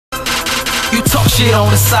You talk shit on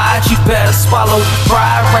the side, you better swallow the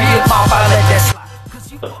pride. Bring your mouth, I let that slide.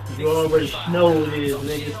 You already know it is,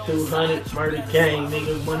 nigga. 200 murder gang,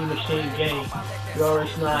 nigga. Money machine gang. You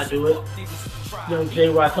already know how I do it. Young Jay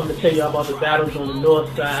Roc coming to tell y'all about the battles on the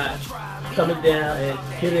north side. Coming down at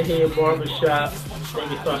Hit Ahead Barbershop. I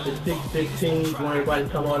think it starts at 6:15. Want everybody to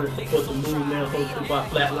come out and support the movement hosted by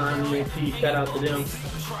Flatline ENT. Shout out to them.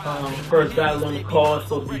 First battle on the card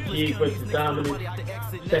supposed to be Jig versus Dominant.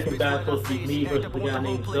 Second battle supposed to be me versus a guy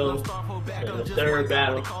named Zoe. And the third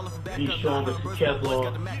battle, Be Strong versus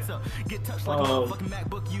Kevlar.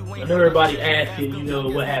 I know everybody asking, you know,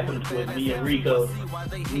 what happened with me and Rico.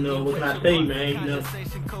 You know, what can I say, man? You know,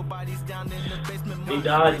 they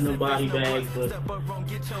died in the body bags, but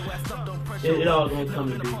it all gonna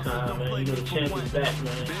come in due time, man. You know, the champ is back,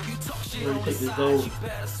 man. Ready to take this gold.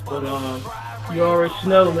 But you already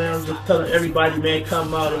know, man. I'm just telling everybody, man,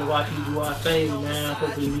 come out and watch me do our thing, man.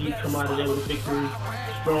 Hopefully we come out of there with a victory.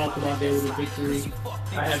 Strong come out there with a victory.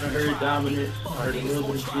 I haven't heard Dominance. I heard a little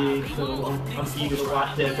bit of Jig, so I'm eager to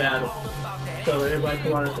watch that battle. So everybody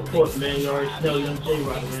come out and support, man. You already know Young Jay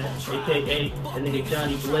Roc, man. AKA that nigga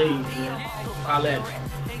Johnny Blaze, man. I'll let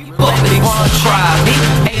They wanna try me.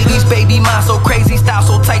 80s baby mind so crazy, style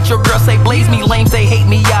so tight. Your girl say blaze me, lame say hate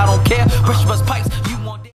me. I don't care. Push bus pipes.